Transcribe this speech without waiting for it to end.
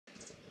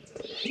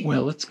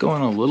Well, let's go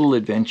on a little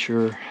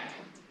adventure.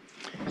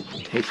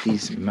 Take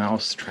these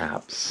mouse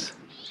traps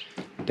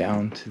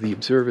down to the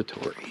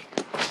observatory.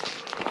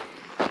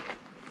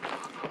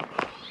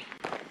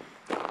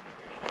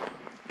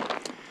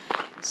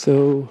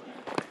 So,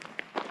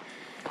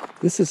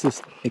 this is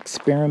this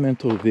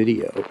experimental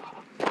video.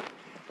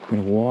 I'm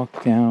going to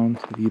walk down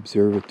to the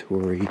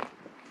observatory,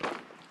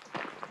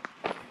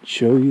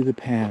 show you the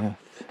path,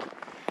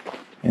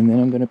 and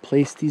then I'm going to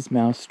place these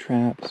mouse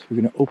traps.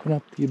 We're going to open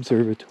up the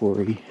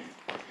observatory,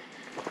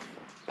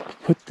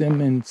 put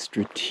them in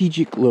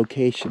strategic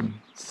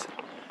locations.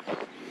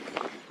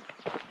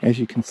 As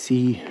you can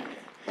see,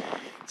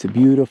 it's a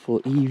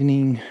beautiful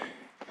evening,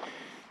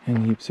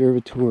 and the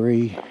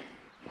observatory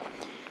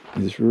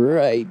is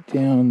right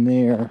down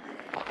there,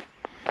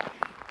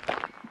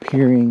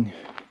 peering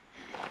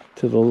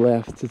to the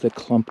left is a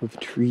clump of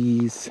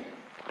trees,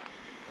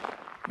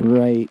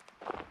 right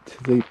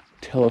to the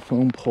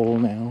telephone pole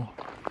now.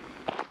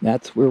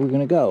 That's where we're going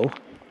to go.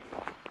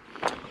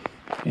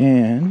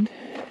 And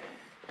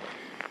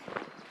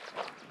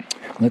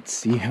let's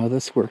see how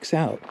this works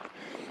out.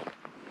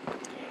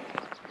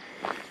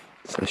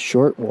 It's a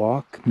short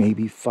walk,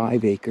 maybe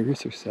 5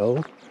 acres or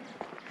so.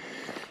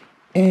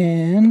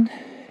 And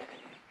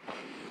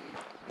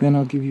then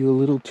I'll give you a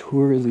little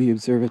tour of the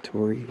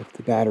observatory if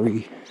the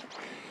battery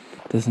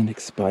doesn't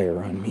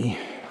expire on me.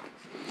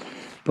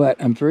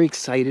 But I'm very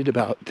excited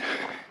about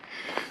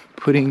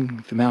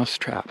putting the mouse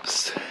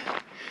traps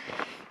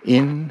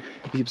in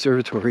the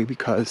observatory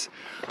because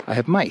I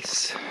have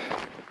mice.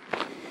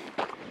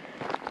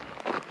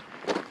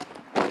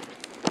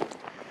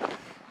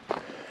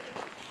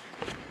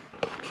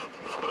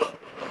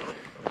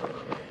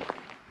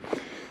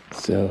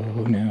 So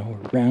now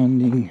we're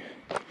rounding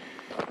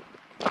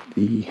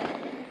the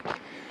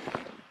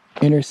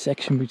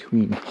intersection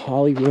between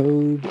Holly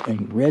Road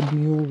and Red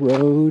Mule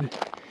Road,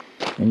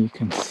 and you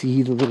can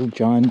see the little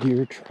John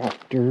Deere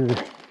tractor.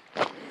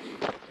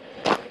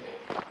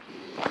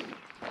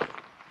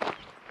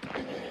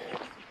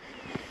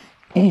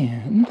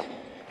 And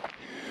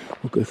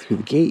we'll go through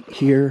the gate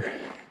here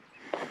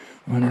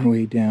on our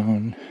way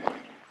down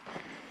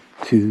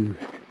to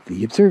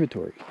the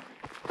observatory.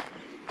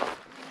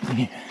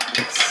 Yeah,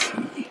 let's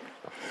see.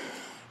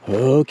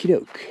 Okie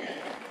doke.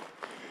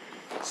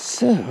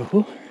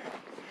 So,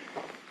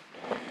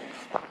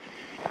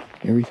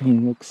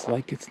 everything looks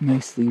like it's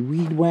nicely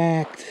weed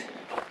whacked.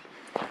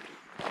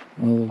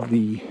 All of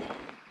the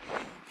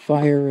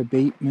fire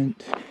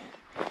abatement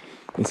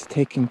is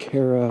taken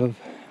care of.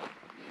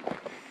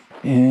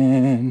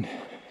 And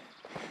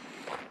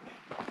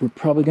we're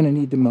probably going to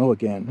need to mow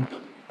again.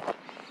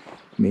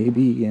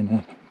 Maybe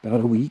in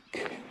about a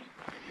week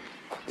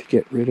to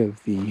get rid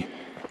of the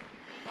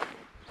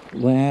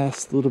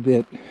last little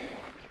bit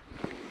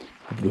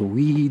of the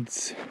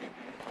weeds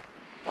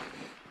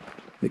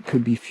that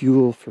could be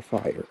fuel for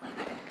fire.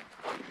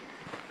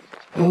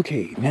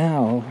 Okay,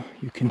 now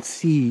you can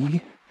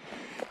see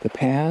the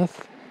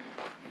path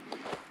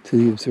to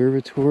the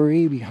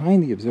observatory.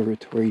 Behind the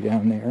observatory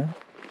down there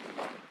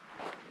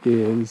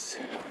is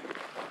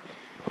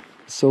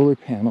solar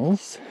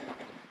panels,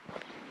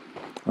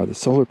 or the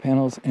solar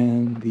panels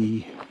and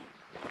the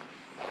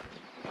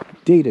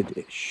data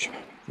dish,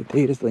 the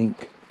data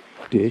link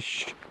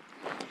dish.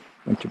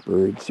 Bunch of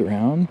birds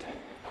around.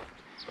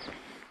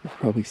 You'll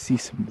probably see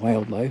some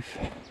wildlife.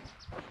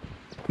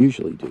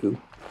 Usually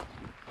do.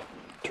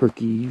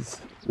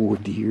 Turkeys or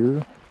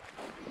deer.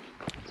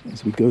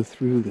 As we go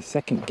through the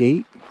second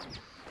gate.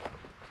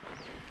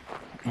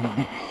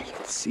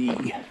 Let's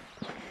see.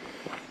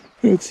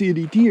 I don't see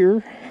any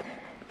deer.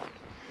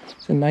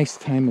 It's a nice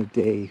time of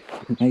day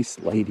for nice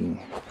lighting.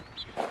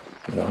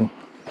 You know.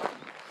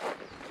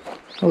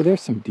 Oh,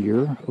 there's some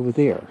deer over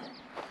there.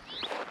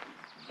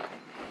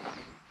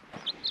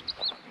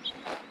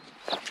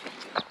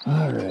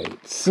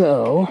 Alright,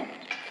 so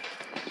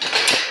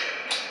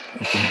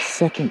open the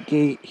second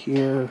gate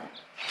here.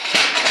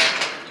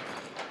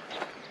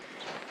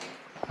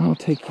 I'll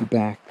take you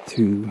back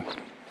to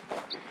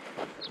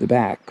the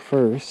back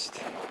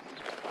first.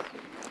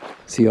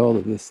 See, all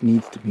of this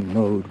needs to be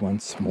mowed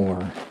once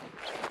more.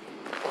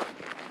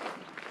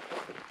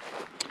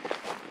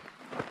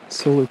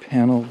 Solar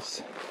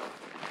panels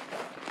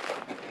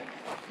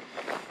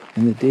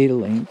and the data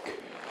link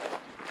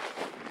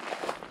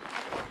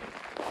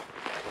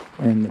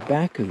are in the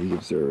back of the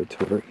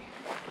observatory.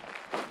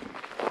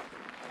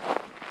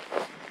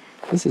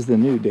 This is the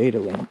new data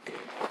link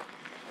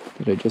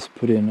that I just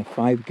put in, a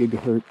 5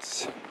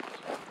 gigahertz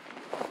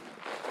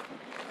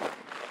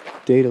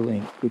data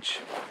link, which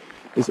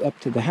is up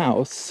to the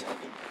house.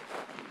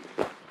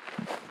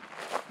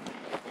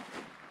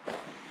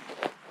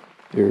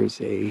 There's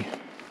a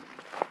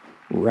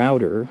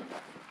router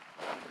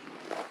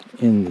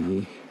in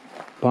the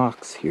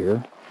box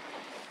here,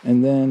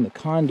 and then the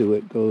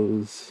conduit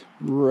goes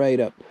right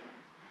up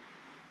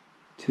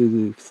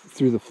to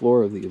through the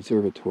floor of the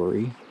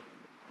observatory.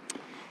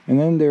 And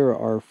then there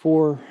are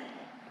 4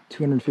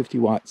 250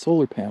 watt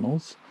solar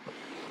panels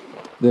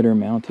that are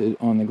mounted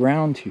on the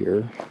ground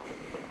here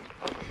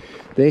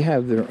They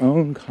have their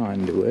own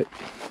conduit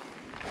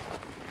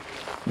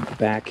in the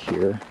back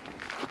here,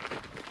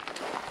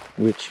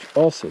 which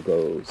also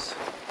goes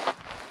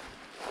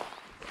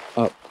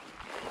up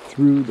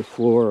through the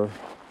floor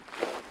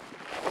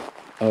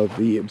of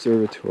the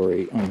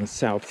observatory on the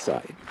south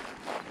side.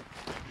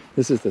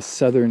 This is the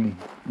southern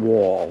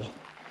wall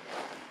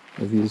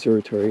of the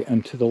observatory,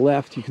 and to the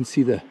left you can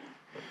see the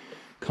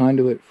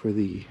conduit for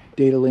the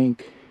data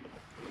link.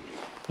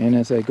 And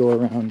as I go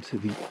around to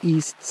the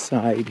east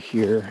side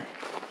here,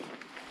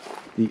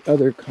 the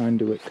other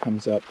conduit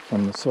comes up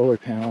from the solar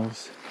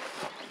panels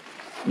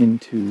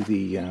into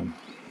the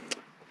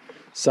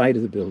side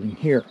of the building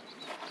here.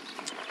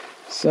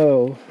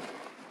 So,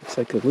 looks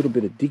like a little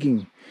bit of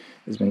digging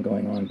has been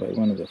going on by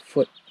one of the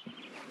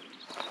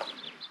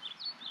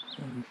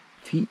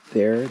feet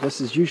there. This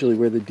is usually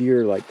where the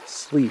deer like to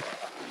sleep.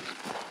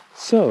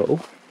 So,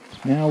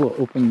 now we'll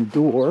open the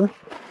door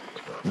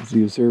of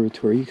the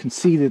observatory. You can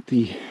see that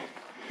the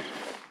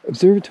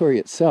observatory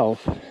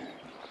itself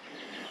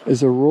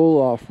is a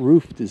roll-off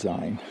roof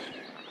design.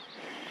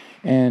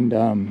 And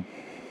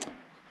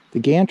the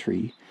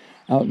gantry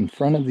out in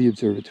front of the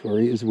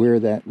observatory is where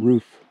that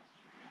roof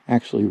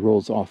actually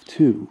rolls off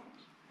to.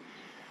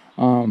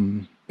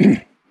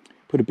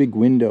 Put a big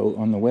window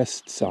on the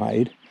west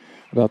side,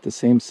 about the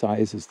same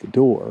size as the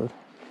door.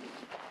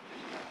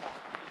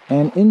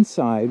 And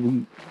inside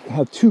we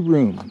have two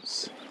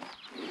rooms.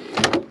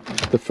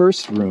 The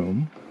first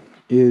room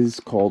is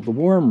called the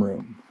warm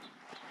room.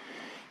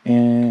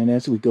 And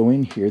as we go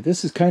in here,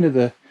 this is kind of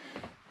the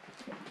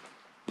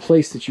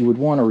place that you would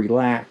want to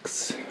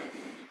relax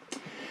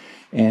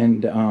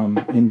and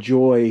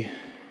enjoy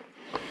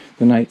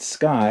the night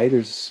sky.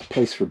 There's a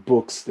place for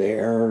books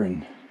there,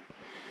 and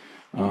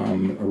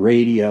a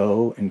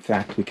radio. In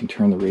fact, we can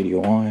turn the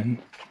radio on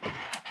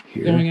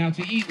here. Going out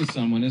to eat with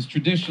someone is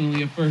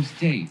traditionally a first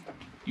date.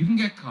 You can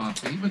get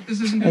coffee, but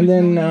this isn't. And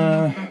then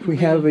we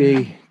have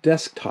a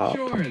desktop.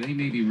 Sure, they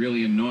may be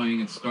really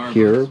annoying at Starbucks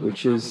here,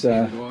 which is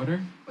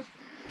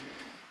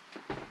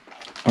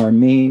our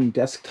main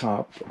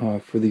desktop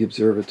for the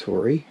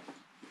observatory,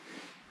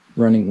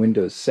 running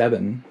Windows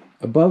 7.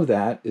 Above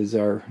that is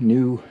our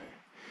new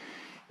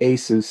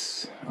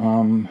ASUS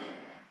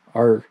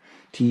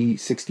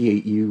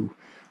RT68U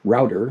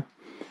router.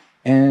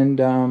 And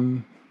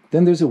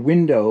then there's a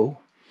window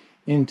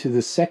into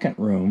the second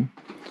room,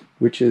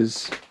 which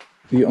is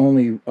the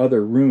only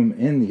other room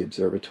in the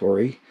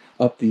observatory,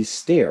 up these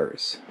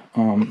stairs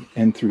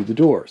and through the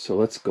door. So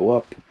let's go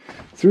up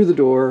through the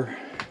door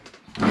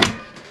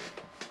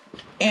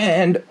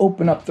and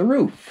open up the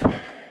roof.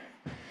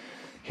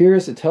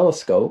 Here's a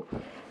telescope.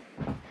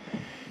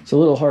 It's a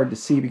little hard to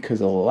see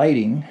because of the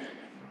lighting,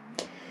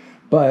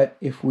 but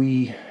if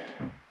we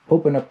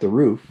open up the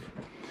roof,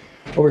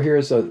 over here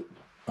is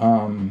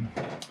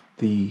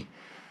the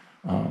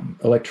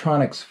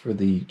electronics for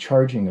the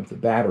charging of the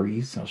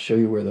batteries. I'll show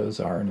you where those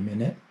are in a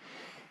minute.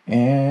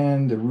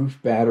 And the roof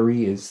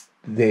battery is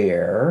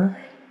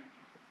there.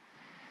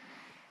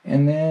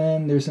 And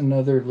then there's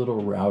another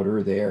little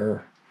router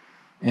there.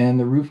 And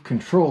the roof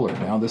controller.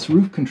 Now this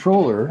roof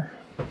controller,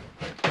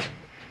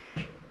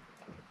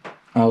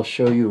 I'll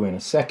show you in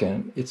a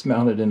second. It's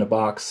mounted in a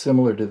box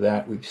similar to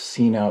that we've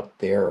seen out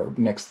there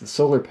next to the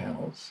solar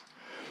panels.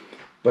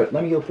 But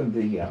let me open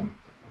the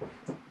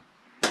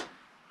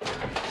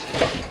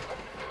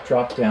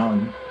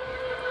drop-down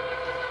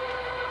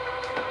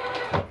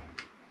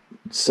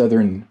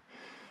southern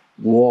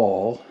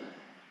wall.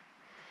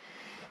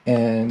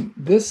 And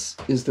this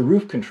is the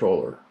roof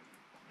controller.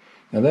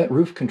 Now that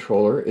roof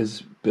controller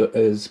is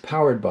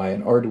powered by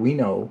an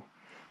Arduino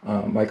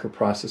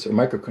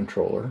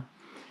microcontroller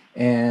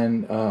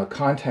and a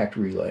contact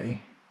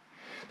relay.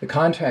 The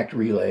contact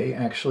relay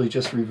actually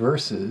just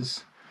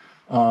reverses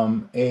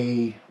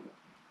a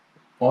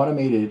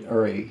automotive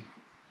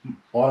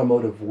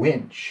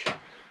winch,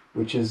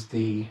 which is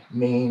the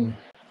main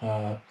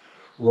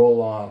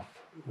roll-off,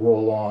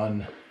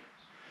 roll-on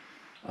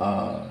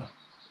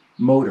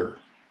motor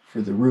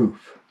for the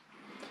roof.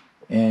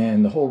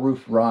 And the whole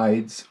roof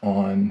rides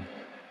on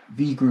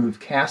V-groove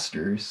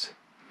casters.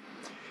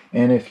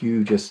 And if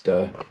you just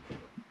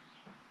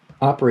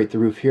operate the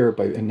roof here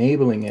by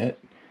enabling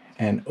it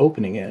and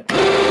opening it,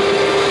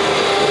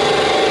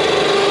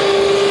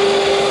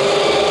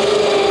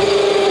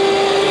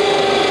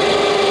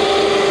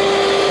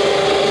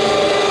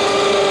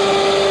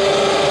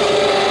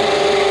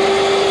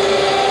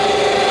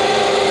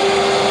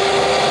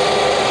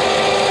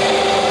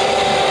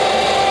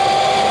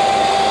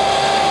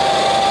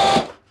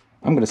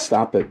 I'm going to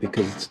stop it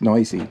because it's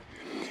noisy.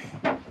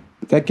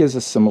 But that gives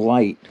us some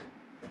light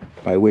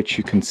by which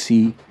you can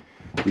see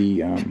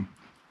the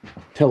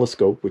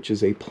telescope, which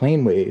is a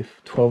plane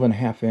wave,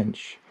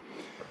 12.5-inch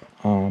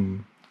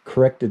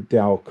corrected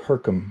Dow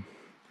Kirkham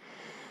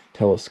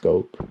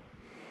telescope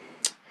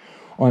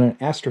on an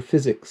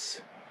astrophysics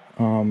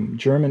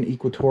German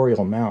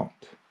equatorial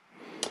mount.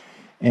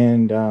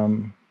 And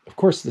of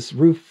course this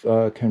roof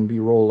can be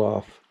rolled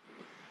off.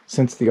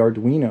 Since the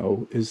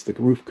Arduino is the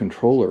roof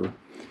controller,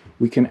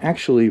 we can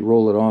actually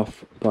roll it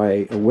off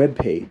by a web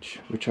page,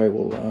 which I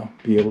will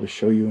be able to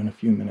show you in a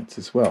few minutes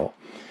as well.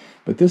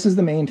 But this is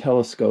the main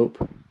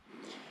telescope.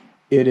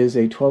 It is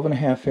a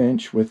 12.5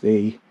 inch with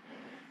a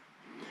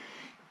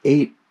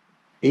 8K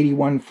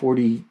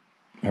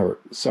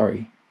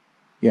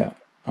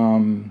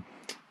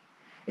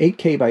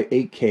by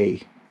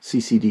 8K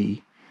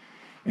CCD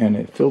and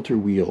a filter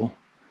wheel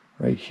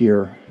right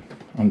here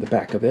on the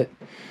back of it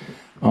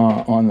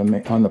on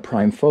the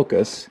prime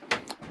focus.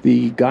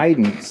 The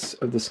guidance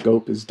of the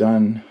scope is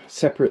done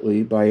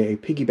separately by a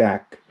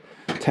piggyback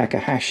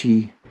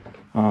Takahashi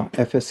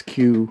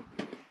FSQ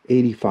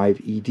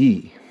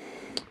 85ED.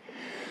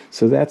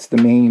 So that's the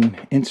main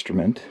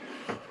instrument.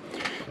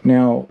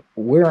 Now,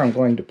 where I'm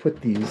going to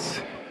put these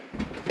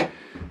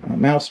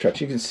mouse traps,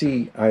 you can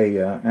see I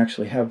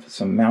actually have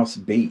some mouse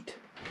bait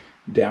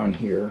down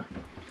here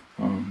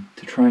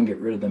to try and get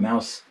rid of the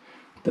mice.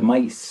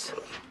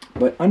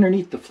 But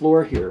underneath the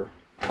floor here,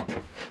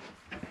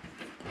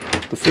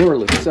 the floor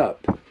lifts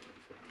up,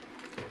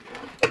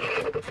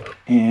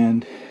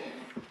 and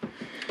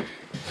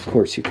of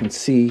course you can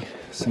see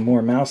some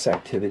more mouse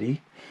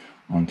activity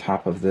on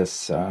top of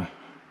this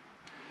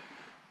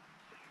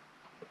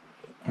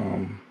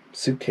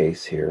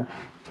suitcase here.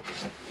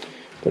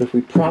 But if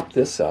we prop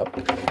this up,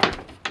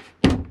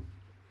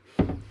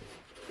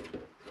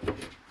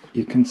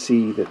 you can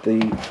see that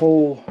the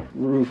whole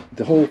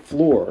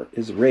floor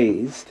is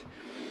raised,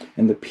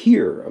 and the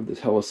pier of the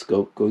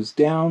telescope goes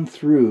down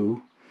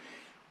through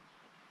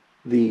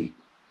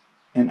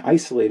and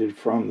isolated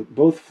from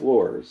both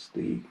floors,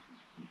 the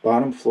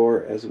bottom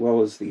floor as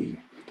well as the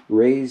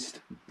raised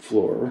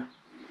floor.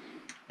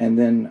 And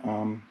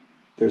then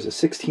there's a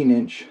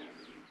 16-inch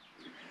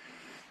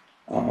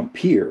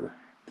pier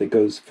that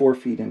goes 4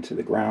 feet into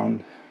the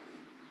ground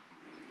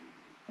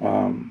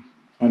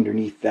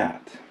underneath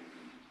that.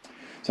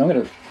 So I'm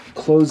going to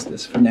close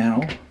this for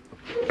now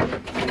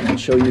and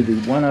show you the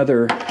one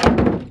other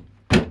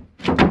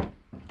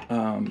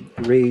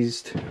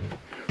raised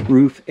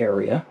roof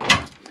area.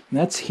 And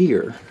that's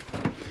here,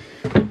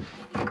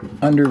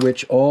 under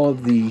which all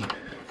of the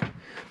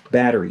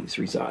batteries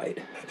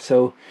reside.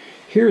 So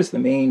here's the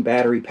main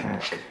battery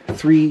pack.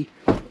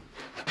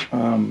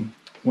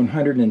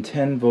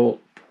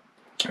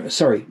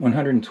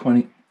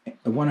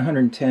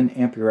 110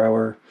 ampere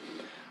hour,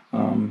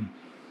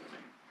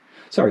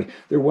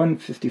 they're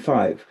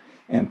 155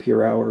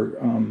 ampere hour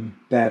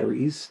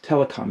batteries,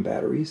 telecom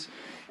batteries,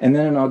 and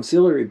then an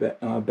auxiliary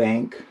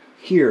bank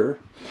here,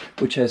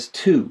 which has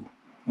two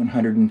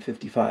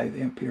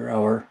 155 ampere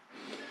hour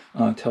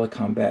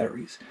telecom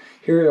batteries.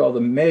 Here are all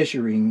the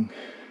measuring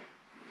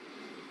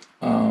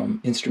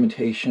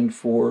instrumentation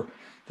for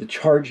the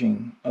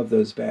charging of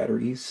those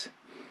batteries.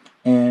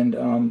 And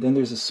then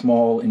there's a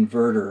small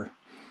inverter,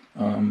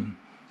 a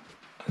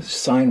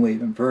sine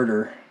wave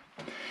inverter,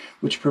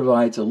 which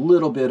provides a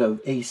little bit of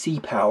AC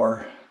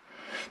power.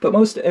 But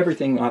most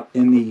everything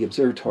in the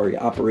observatory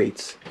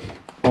operates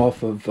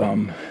off of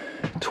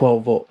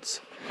 12 volts.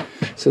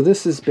 So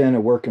this has been a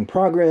work in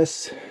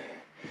progress,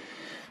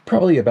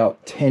 probably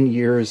about 10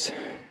 years,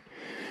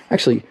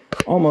 actually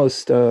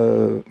almost,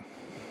 I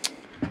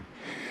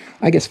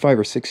guess 5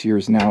 or 6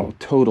 years now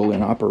total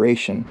in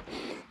operation,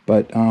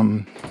 but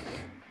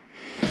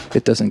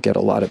it doesn't get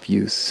a lot of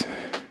use.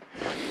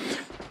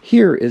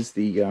 Here is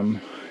the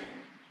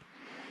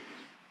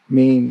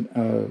main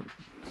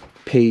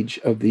page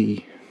of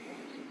the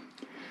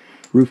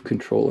roof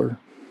controller,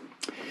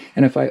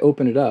 and if I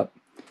open it up,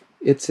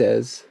 it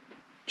says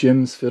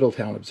Jim's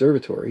Fiddletown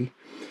Observatory,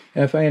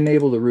 and if I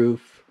enable the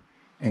roof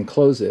and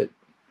close it,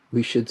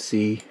 we should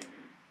see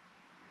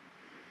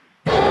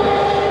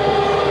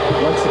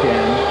once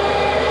again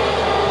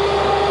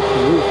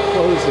the roof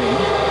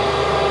closing.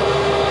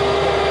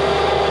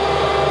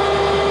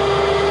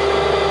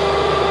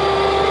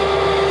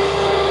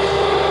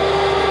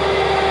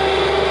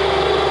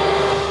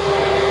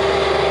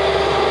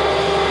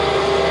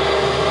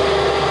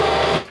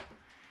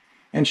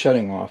 And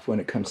shutting off when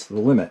it comes to the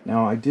limit.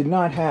 Now, I did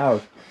not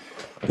have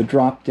the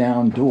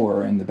drop-down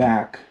door in the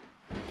back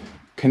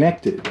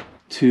connected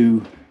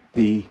to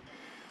the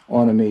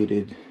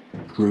automated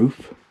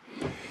roof.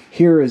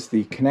 Here is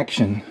the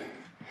connection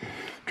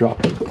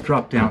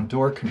drop-down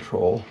door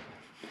control.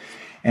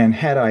 And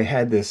had I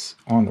had this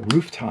on the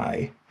roof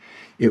tie,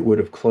 it would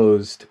have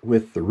closed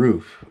with the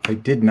roof. I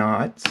did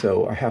not,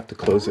 so I have to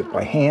close it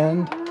by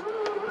hand.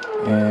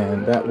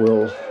 And that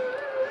will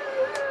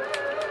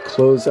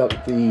close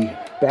up the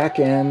back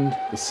end,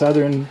 the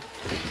southern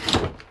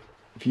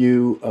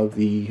view of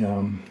the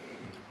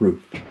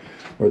roof,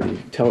 or the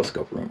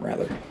telescope room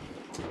rather.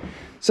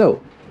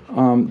 So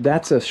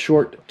that's a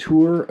short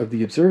tour of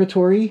the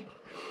observatory,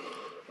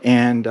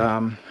 and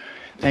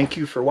thank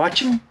you for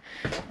watching.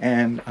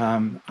 And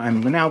I'm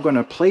now going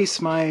to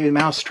place my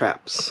mouse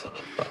traps.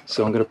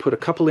 So I'm going to put a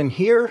couple in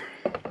here.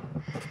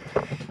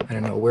 I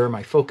don't know where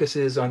my focus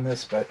is on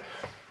this, but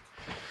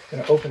I'm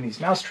going to open these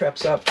mouse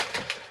traps up.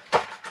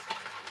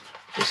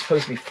 There's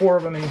supposed to be 4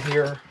 of them in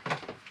here.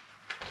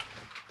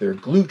 They're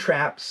glue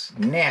traps,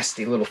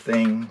 nasty little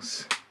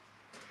things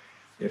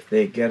if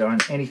they get on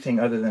anything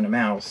other than a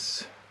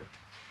mouse.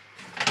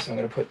 So I'm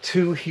going to put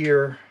 2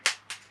 here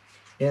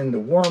in the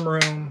warm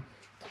room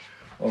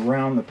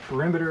around the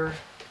perimeter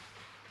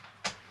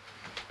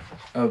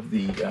of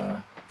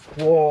the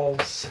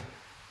walls,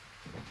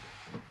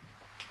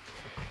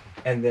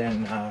 and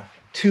then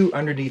 2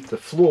 underneath the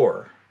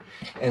floor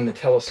in the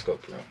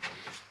telescope room.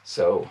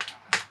 So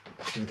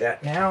I'll do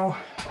that now.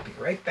 I'll be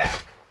right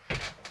back.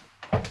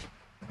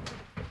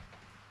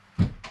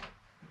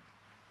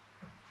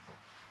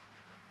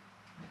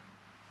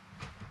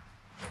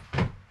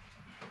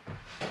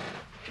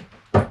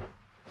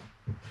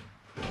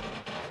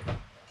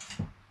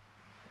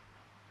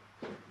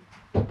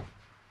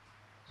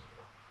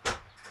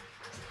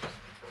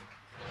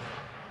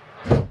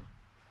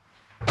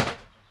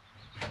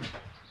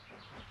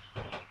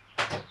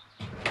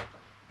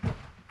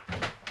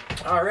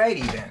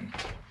 Alrighty then,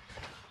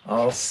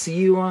 I'll see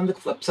you on the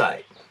flip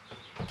side.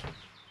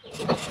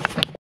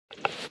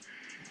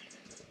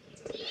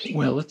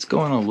 Well, let's go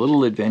on a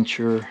little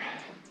adventure.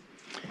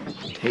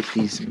 Take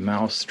these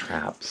mouse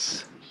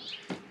traps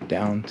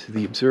down to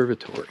the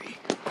observatory.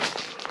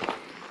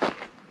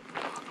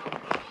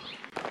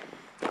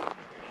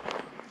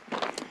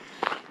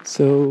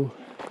 So,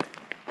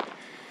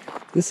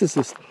 this is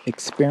an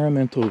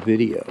experimental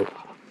video.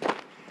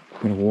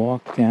 I'm going to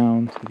walk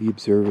down to the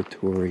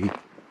observatory,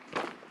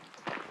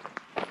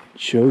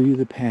 show you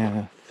the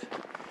path,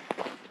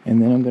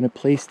 and then I'm going to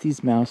place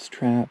these mouse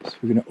traps.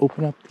 We're going to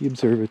open up the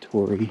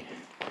observatory,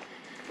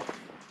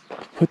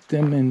 put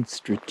them in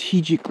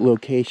strategic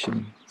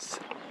locations.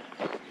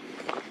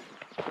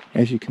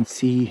 As you can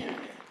see,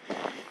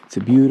 it's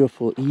a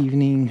beautiful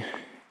evening,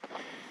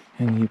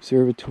 and the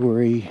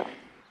observatory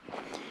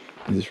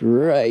is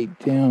right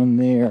down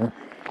there,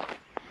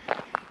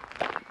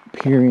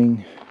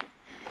 peering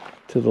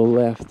to the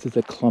left is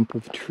a clump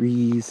of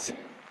trees,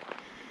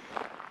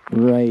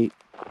 right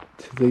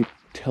to the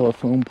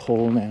telephone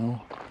pole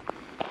now.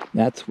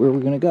 That's where we're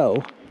going to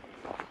go.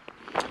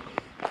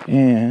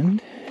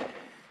 And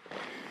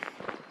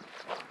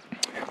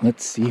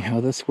let's see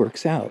how this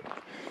works out.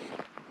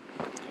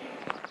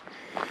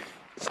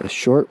 It's a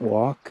short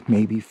walk,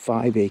 maybe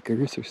 5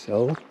 acres or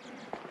so.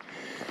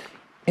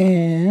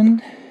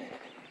 And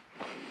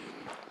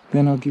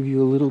then I'll give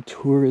you a little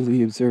tour of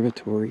the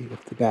observatory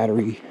if the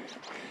battery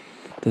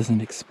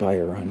doesn't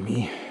expire on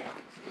me.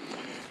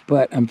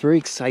 But I'm very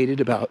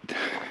excited about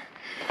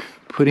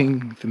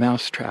putting the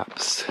mouse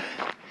traps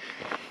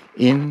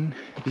in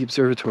the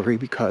observatory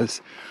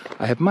because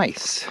I have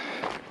mice.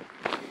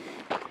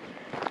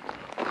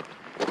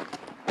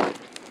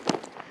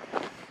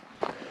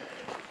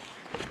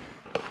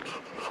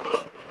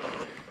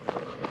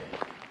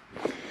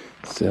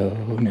 So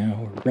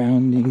now we're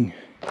rounding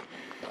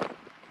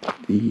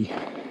the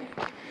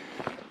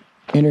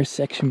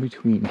intersection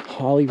between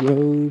Holly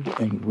Road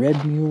and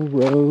Red Mule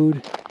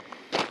Road,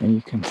 and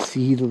you can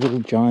see the little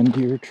John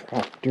Deere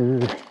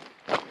tractor.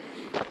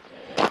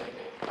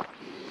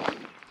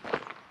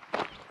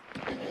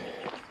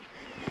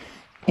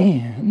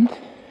 And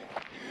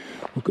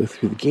we'll go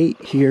through the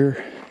gate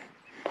here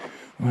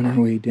on our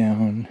way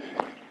down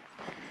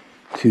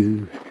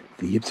to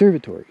the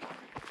observatory.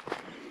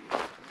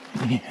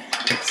 Yeah,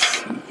 let's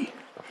see.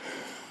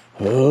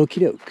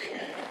 Okie doke.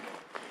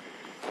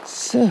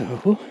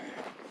 So,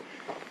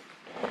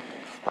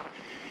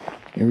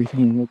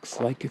 everything looks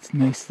like it's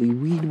nicely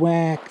weed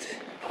whacked.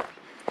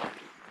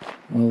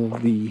 All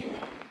of the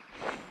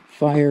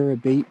fire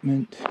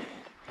abatement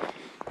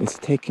is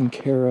taken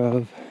care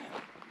of.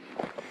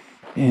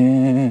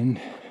 And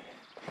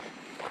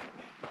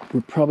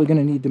we're probably going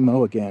to need to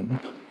mow again.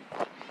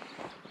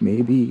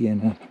 Maybe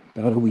in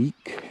about a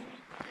week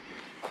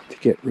to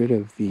get rid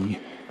of the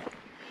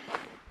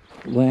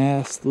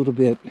last little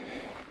bit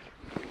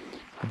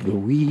of the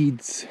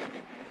weeds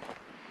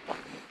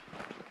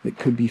that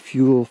could be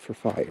fuel for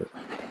fire.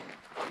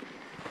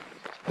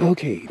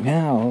 Okay,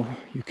 now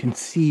you can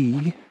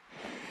see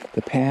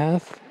the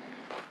path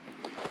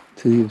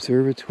to the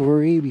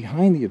observatory.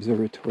 Behind the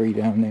observatory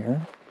down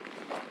there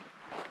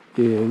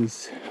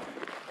is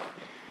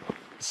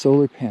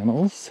solar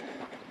panels,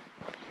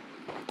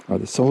 or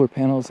the solar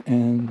panels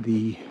and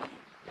the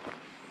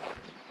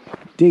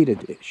data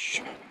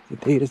dish, the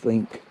data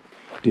link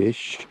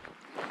dish.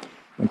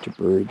 Bunch of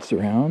birds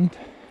around.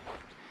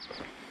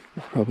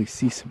 You'll probably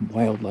see some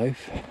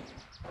wildlife.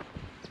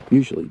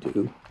 Usually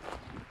do.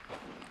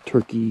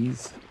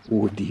 Turkeys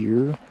or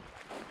deer.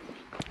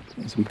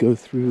 As we go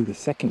through the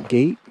second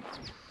gate.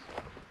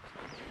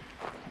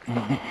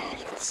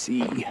 Let's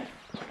see.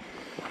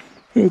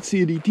 I don't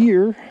see any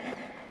deer.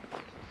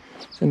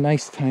 It's a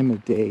nice time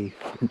of day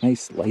for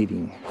nice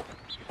lighting.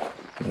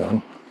 You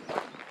know.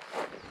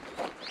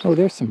 Oh,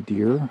 there's some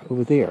deer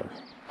over there.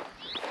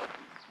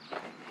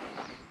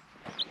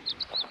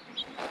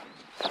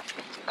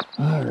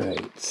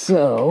 Alright,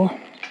 so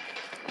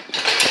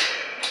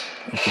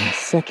open the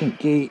second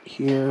gate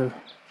here.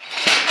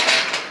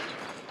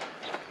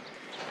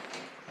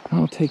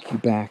 I'll take you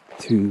back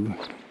to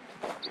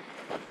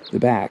the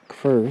back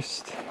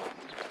first.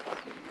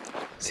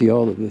 See,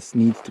 all of this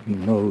needs to be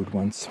mowed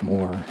once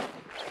more.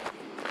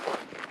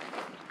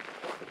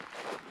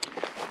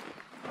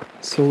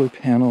 Solar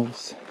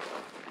panels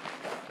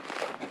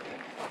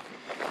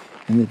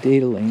and the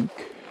data link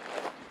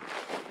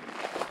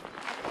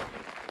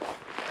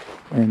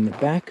are in the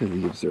back of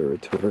the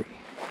observatory.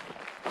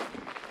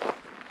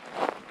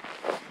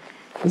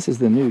 This is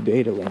the new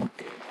data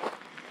link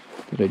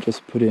that I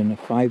just put in, a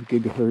 5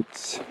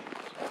 gigahertz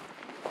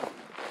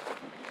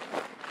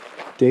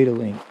data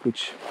link,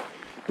 which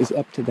is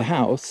up to the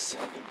house.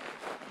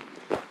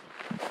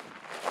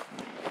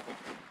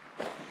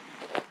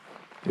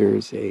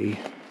 There's a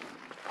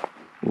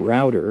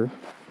router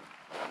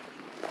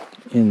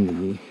in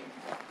the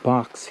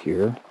box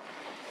here,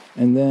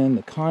 and then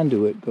the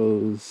conduit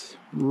goes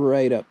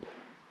right up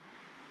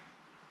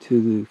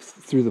to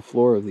through the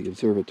floor of the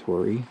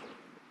observatory.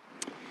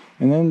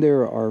 And then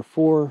there are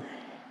 4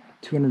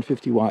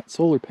 250-watt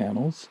solar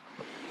panels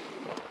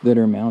that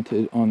are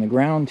mounted on the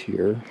ground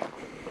here.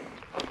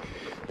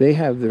 They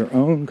have their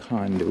own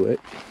conduit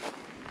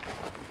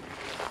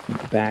at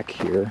the back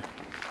here,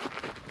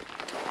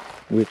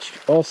 which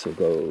also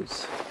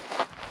goes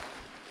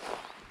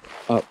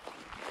up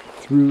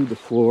through the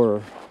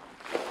floor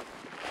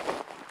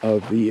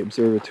of the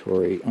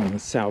observatory on the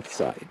south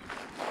side.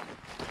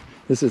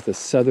 This is the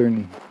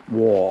southern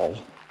wall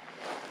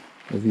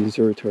of the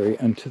observatory,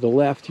 and to the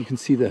left you can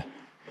see the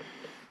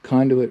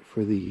conduit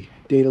for the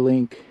data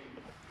link.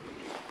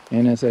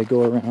 And as I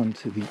go around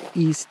to the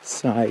east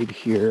side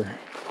here,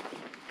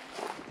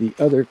 the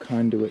other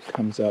conduit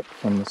comes up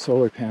from the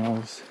solar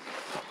panels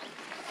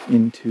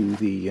into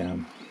the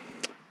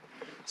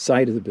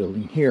side of the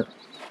building here.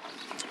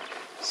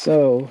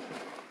 So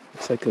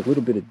it's like a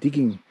little bit of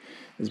digging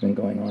has been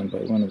going on by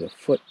one of the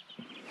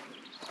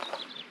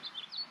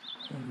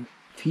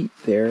feet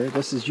there.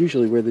 This is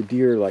usually where the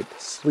deer like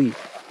to sleep.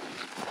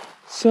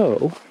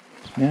 So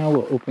now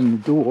we'll open the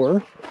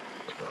door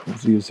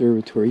of the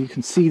observatory. You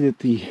can see that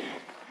the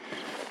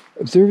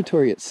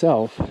observatory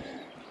itself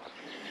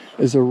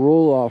is a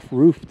roll-off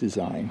roof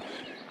design,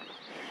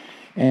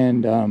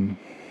 and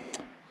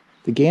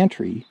the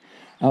gantry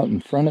out in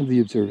front of the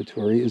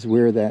observatory is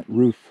where that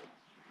roof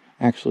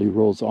actually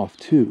rolls off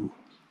to.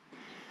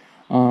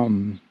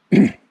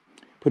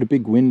 Put a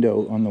big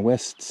window on the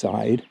west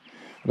side,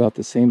 about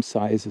the same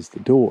size as the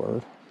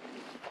door.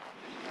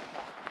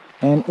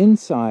 And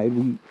inside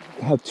we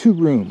have 2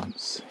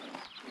 rooms.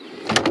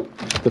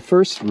 The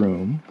first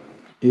room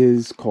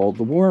is called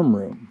the warm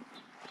room.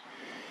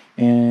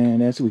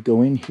 And as we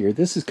go in here,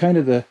 this is kind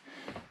of the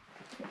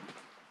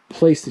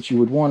place that you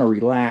would want to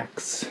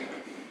relax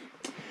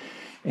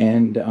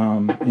and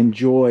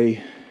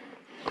enjoy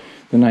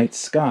the night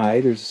sky.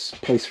 There's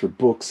a place for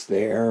books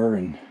there,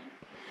 and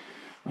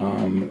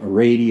a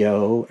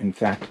radio. In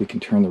fact, we can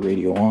turn the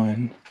radio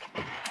on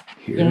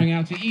here. Going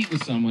out to eat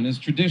with someone is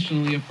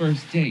traditionally a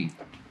first date.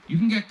 You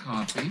can get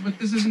coffee, but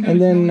this isn't.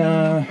 And then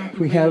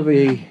we have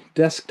a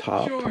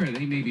desktop. Sure,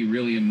 they may be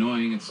really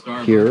annoying at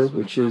Starbucks here,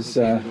 which is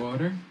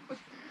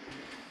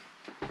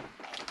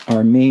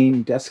our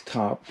main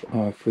desktop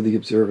for the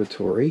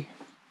observatory,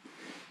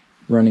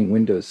 running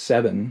Windows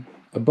 7.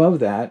 Above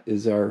that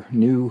is our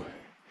new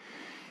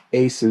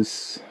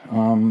ASUS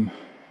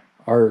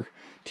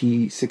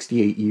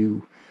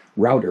RT68U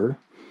router.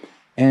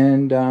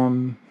 And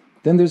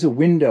then there's a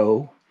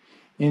window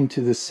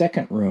into the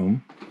second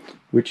room,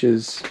 which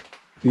is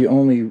the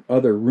only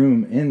other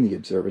room in the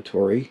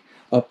observatory,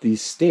 up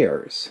these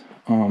stairs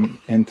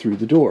and through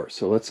the door.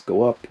 So let's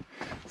go up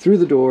through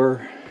the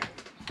door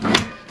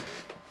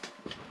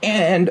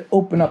and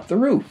open up the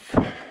roof.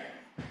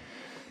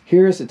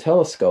 Here's a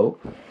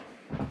telescope.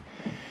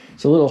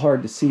 It's a little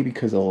hard to see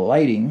because of the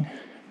lighting,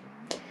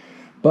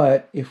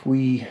 but if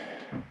we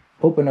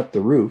open up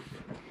the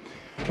roof,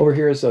 over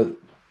here is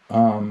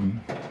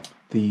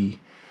the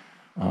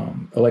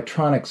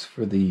electronics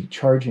for the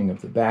charging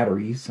of the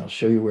batteries. I'll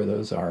show you where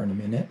those are in a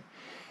minute.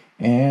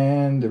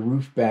 And the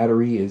roof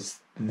battery is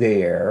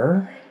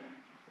there.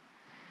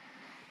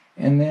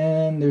 And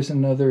then there's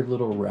another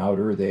little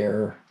router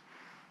there.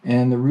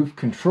 And the roof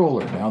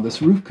controller. Now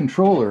this roof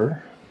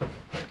controller,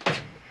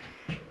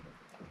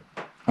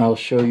 I'll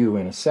show you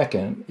in a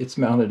second. It's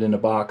mounted in a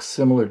box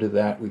similar to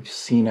that we've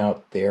seen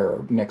out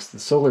there next to the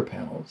solar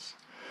panels.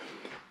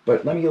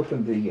 But let me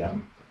open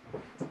the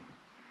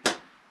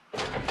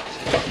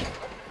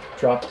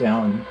drop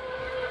down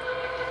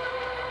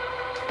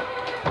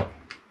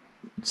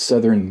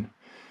southern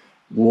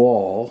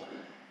wall,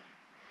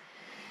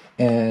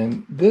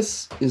 and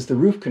this is the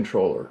roof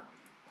controller.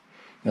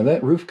 Now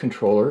that roof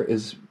controller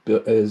is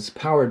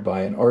powered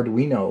by an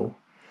Arduino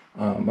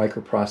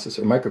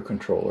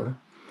microcontroller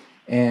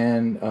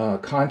and a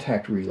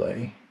contact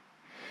relay.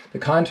 The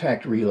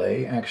contact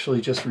relay actually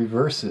just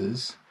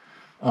reverses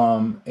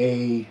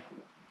a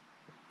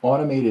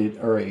automated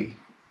or a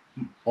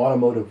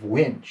automotive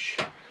winch,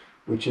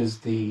 which is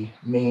the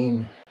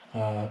main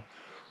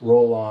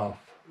roll-off,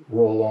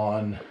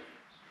 roll-on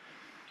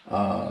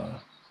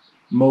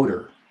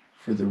motor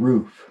for the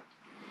roof.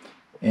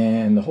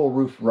 and the whole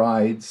roof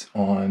rides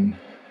on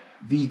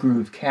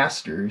V-groove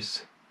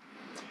casters.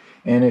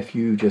 And if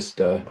you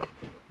just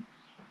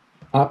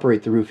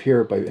operate the roof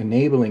here by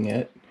enabling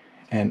it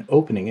and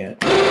opening it,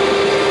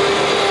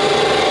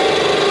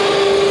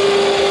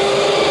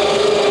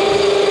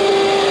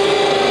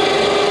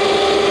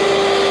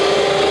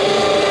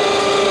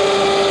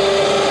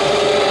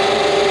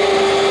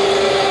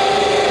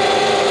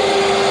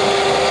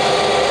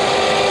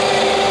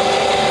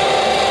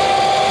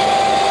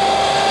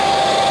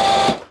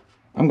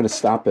 I'm going to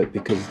stop it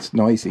because it's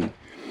noisy.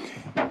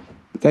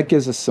 But that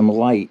gives us some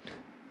light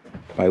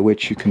by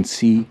which you can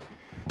see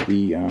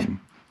the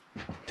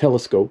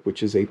telescope,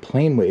 which is a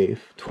plane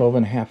wave,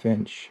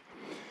 12.5-inch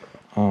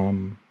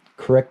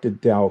corrected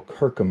Dow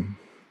Kirkham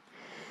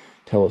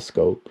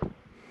telescope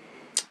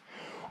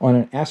on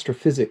an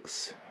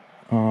astrophysics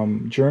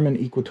German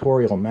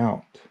equatorial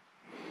mount.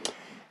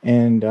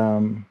 And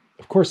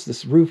of course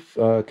this roof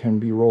can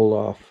be rolled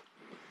off.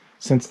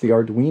 Since the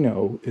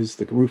Arduino is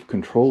the roof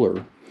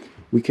controller,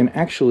 we can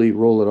actually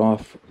roll it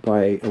off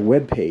by a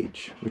web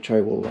page, which I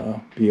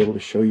will be able to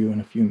show you in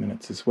a few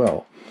minutes as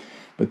well.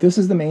 But this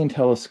is the main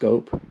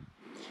telescope.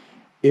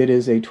 It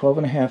is a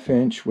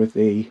 12.5-inch with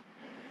a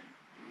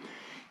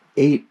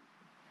 8K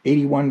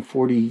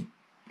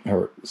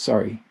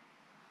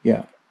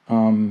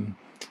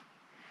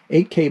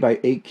by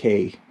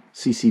 8K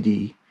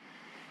CCD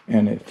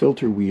and a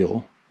filter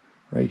wheel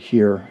right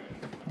here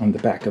on the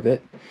back of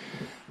it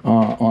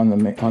on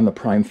the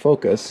prime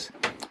focus.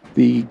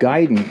 The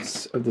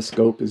guidance of the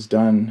scope is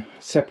done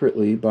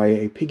separately by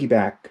a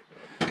piggyback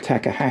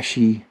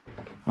Takahashi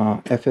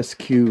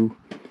FSQ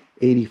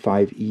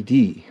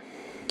 85ED.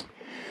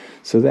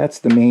 So that's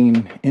the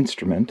main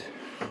instrument.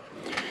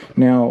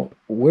 Now,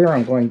 where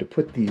I'm going to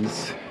put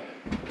these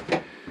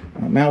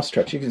mouse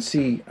traps, you can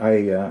see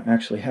I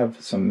actually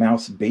have some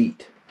mouse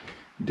bait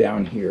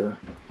down here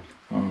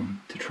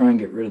to try and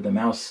get rid of the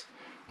mice.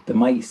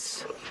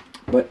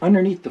 But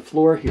underneath the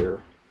floor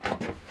here,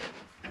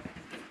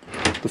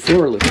 the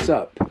floor lifts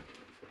up,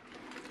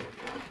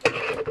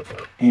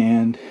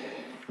 and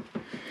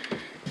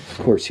of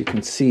course you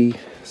can see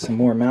some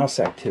more mouse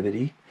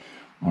activity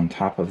on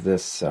top of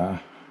this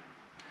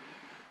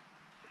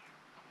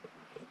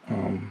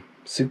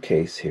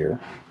suitcase here.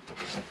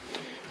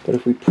 But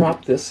if we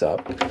prop this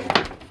up,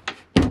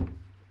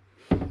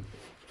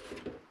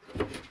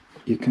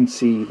 you can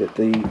see that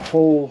the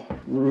whole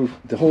roof,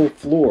 the whole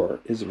floor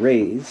is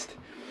raised,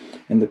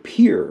 and the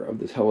pier of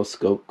the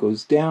telescope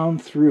goes down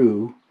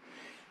through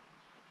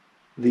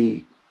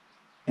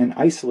and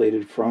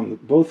isolated from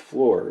both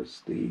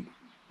floors, the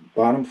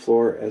bottom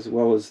floor as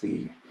well as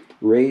the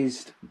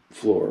raised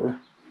floor.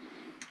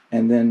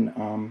 And then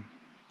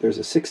there's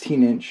a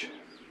 16-inch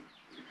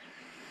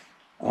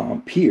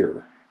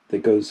pier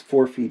that goes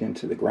 4 feet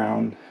into the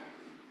ground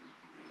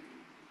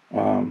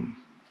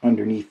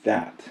underneath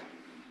that.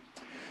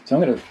 So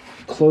I'm going to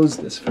close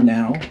this for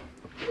now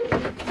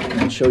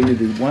and show you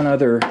the one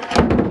other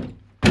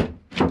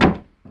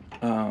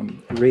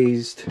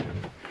raised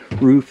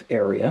roof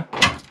area,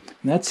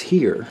 and that's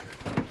here,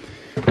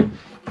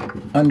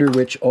 under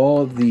which all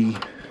of the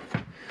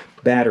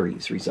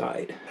batteries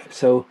reside.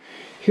 So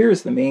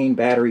here's the main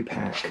battery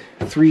pack.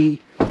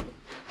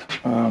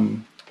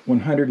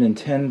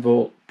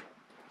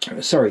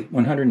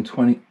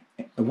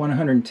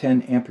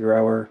 110 ampere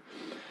hour,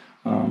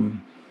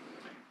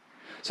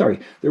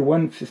 they're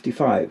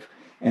 155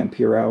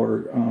 ampere hour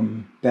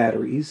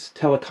batteries,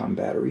 telecom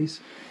batteries,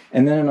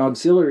 and then an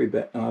auxiliary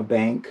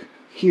bank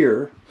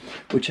here,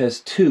 which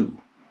has two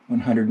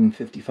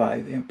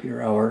 155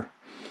 ampere hour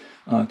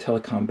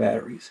telecom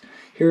batteries.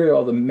 Here are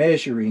all the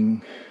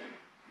measuring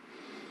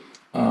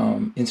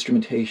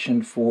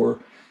instrumentation for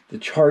the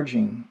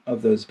charging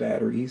of those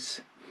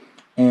batteries,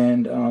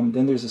 and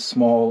then there's a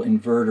small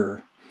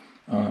inverter,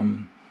 a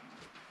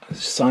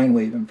sine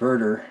wave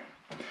inverter,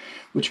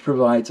 which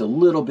provides a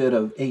little bit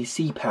of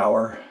AC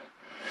power,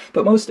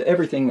 but most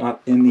everything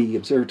in the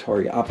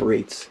observatory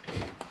operates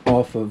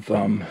off of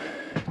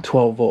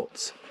 12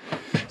 volts.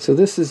 So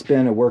this has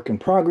been a work in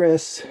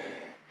progress,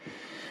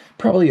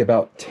 probably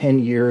about 10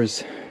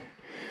 years,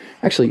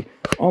 actually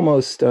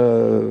almost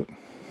I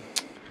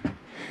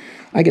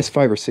guess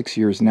 5 or 6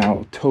 years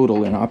now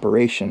total in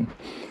operation,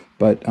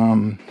 but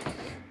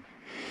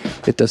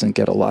it doesn't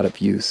get a lot of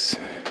use.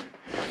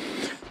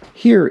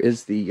 Here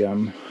is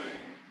the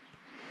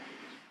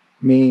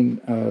main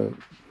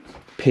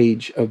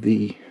page of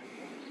the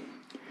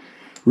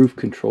roof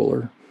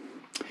controller,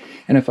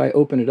 and if I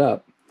open it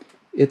up,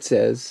 it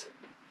says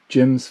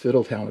Jim's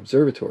Fiddletown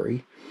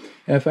Observatory,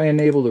 and if I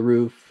enable the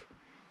roof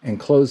and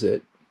close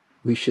it,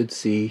 we should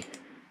see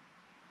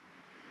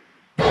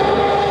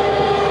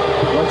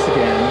once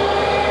again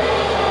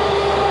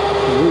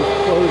the roof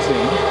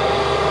closing,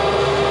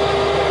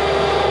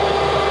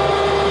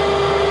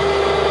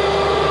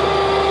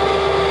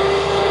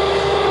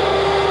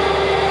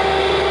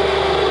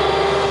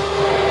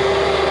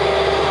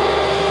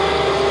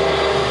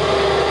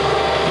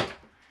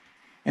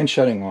 and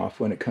shutting off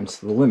when it comes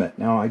to the limit.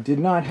 Now, I did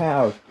not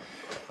have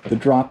the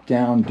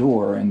drop-down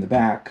door in the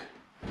back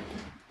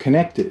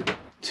connected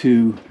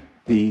to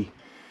the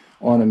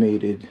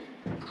automated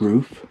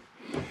roof.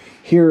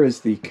 Here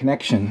is the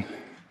connection,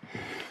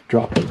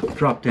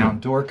 drop-down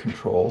door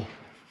control.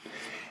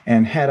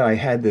 And had I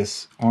had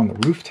this on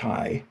the roof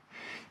tie,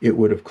 it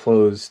would have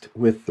closed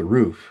with the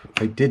roof.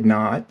 I did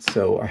not,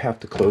 so I have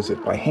to close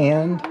it by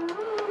hand.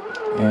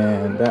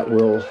 And that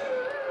will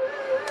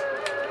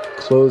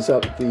close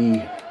up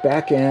the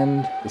back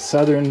end, the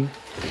southern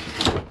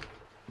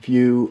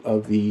view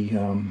of the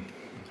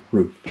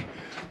roof,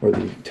 or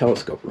the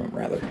telescope room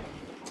rather.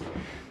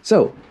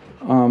 So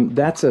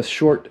that's a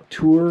short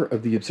tour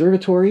of the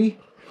observatory,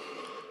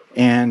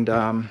 and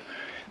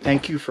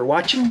thank you for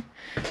watching.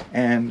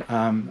 And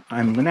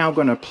I'm now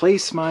going to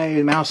place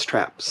my mouse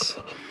traps.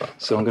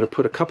 So I'm going to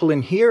put a couple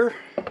in here.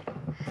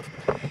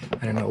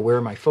 I don't know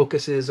where my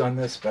focus is on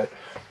this, but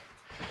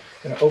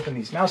I'm going to open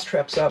these mouse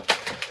traps up.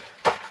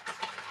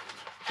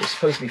 There's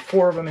supposed to be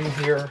 4 of them in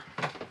here.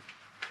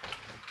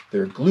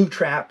 They're glue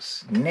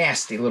traps,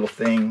 nasty little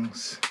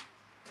things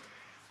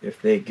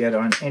if they get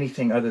on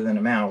anything other than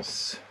a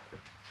mouse.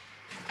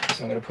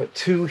 So I'm going to put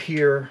 2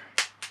 here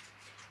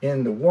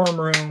in the warm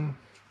room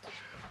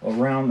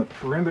around the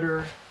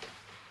perimeter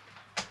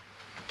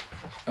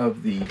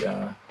of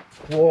the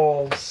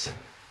walls,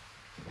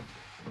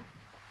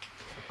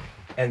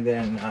 and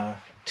then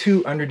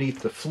 2 underneath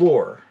the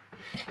floor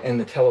in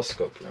the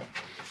telescope room.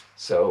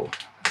 So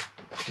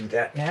I'll do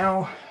that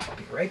now. I'll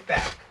be right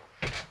back.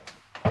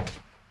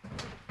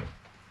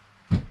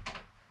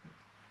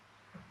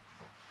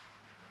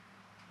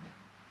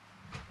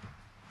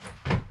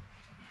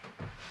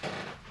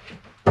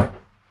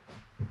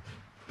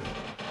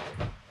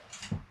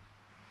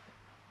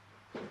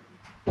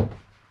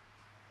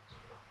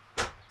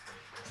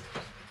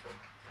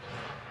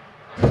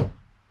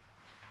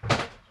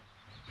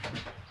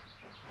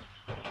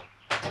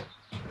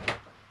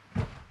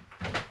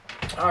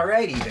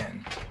 Alrighty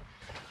then.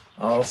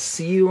 I'll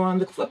see you on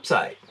the flip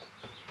side.